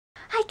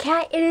Hi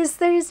Kat, it is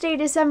Thursday,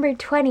 December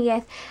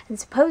 20th, and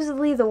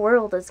supposedly the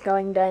world is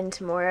going to end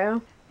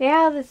tomorrow.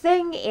 Now the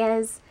thing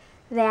is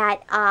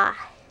that,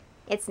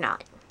 it's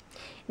not.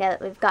 Now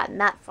that we've gotten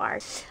that far.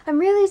 I'm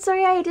really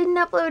sorry I didn't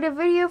upload a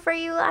video for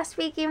you last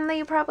week, even though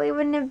you probably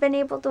wouldn't have been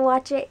able to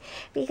watch it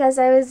because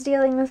I was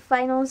dealing with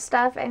final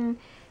stuff, and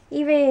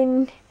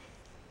even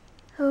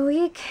a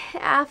week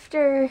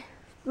after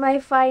my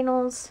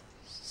finals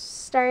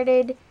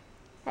started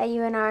at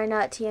UNR,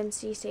 not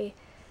TMCC.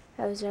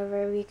 That was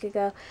over a week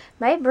ago.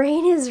 My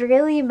brain is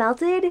really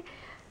melted.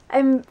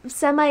 I'm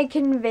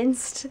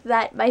semi-convinced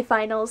that my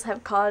finals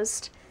have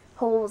caused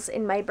holes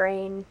in my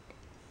brain,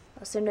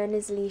 also known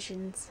as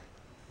lesions.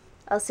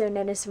 Also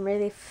known as some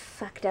really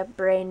fucked up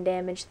brain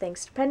damage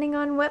things, depending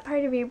on what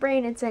part of your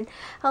brain it's in.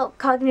 How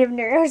cognitive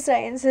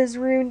neuroscience has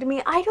ruined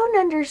me. I don't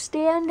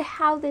understand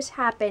how this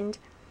happened,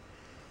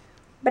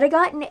 but I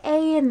got an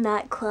A in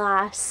that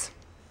class.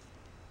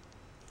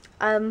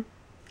 I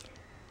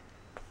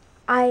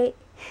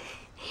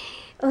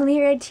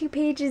only read 2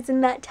 pages in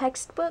that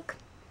textbook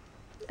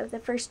of the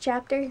first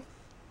chapter,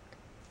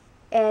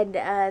 and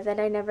then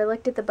I never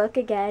looked at the book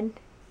again.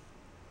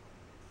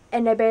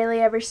 And I barely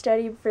ever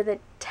studied for the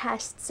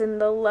tests, and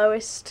the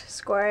lowest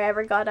score I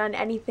ever got on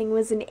anything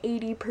was an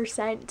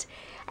 80%,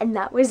 and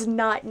that was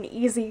not an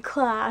easy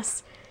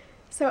class.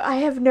 So I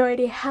have no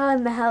idea how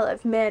in the hell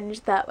I've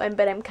managed that one,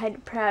 but I'm kind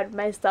of proud of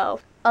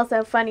myself.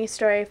 Also, funny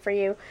story for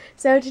you.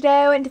 So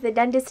today I went to the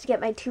dentist to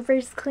get my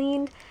toothers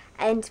cleaned,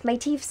 and my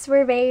teeth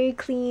were very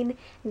clean,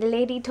 and the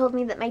lady told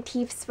me that my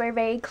teeth were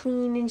very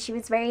clean, and she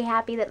was very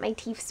happy that my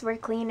teeth were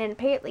clean, and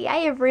apparently I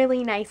have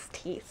really nice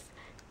teeth.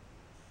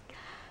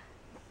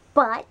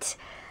 But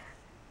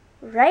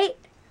right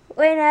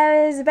when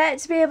I was about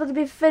to be able to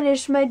be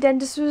finished, my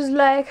dentist was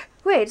like,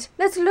 wait,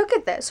 let's look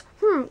at this.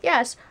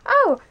 Yes.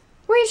 Oh,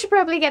 we should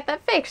probably get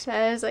that fixed.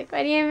 I was like,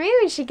 what do you mean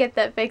we should get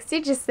that fixed?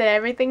 You just said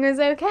everything was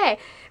okay.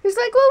 He was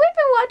like, well, we've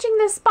been watching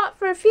this spot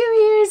for a few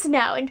years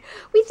now, and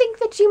we think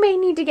that you may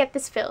need to get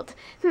this filled.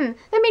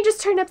 Let me just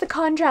turn up the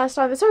contrast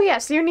on this. Oh,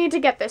 yes, you need to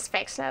get this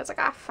fixed. And I was like,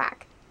 oh,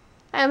 fuck.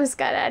 I almost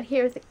got out of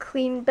here with a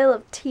clean bill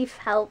of teeth.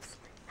 Health.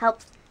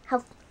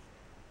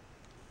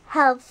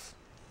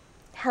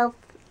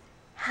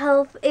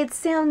 It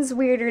sounds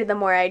weirder the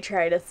more I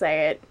try to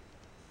say it.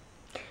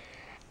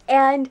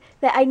 And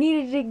that I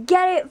needed to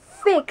get it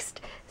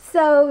fixed.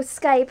 So,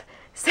 Skype.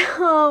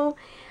 So,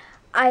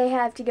 I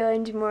have to go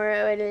in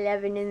tomorrow at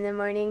 11 in the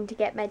morning to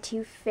get my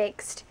tooth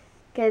fixed.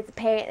 Because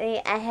apparently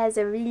it has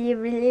a really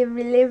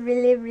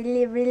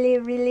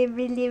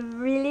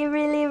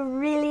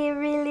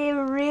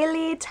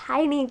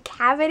tiny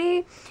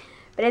cavity.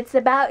 But it's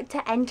about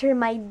to enter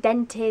my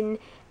dentin,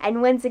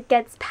 and once it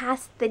gets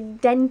past the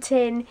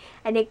dentin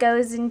and it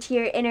goes into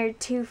your inner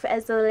tooth,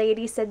 as the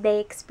lady said, they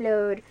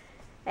explode.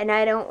 And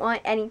I don't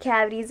want any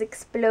cavities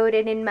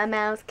exploded in my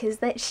mouth, because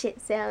that shit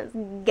sounds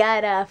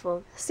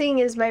god-awful. Seeing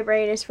as my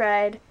brain is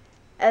fried,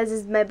 as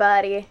is my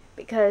body,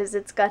 because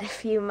it's got a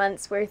few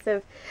months worth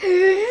of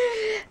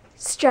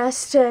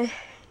stress to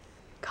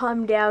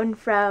calm down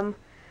from.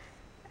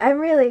 I'm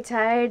really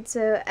tired,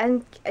 so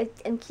I'm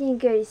gonna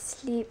go to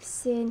sleep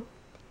soon.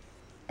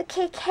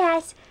 Okay,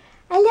 Kat,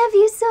 I love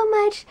you so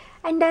much,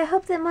 and I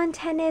hope that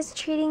Montana is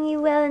treating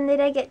you well, and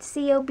that I get to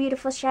see your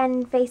beautiful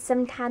shining face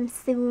sometime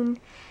soon.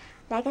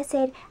 Like I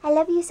said, I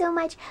love you so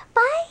much.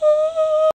 Bye!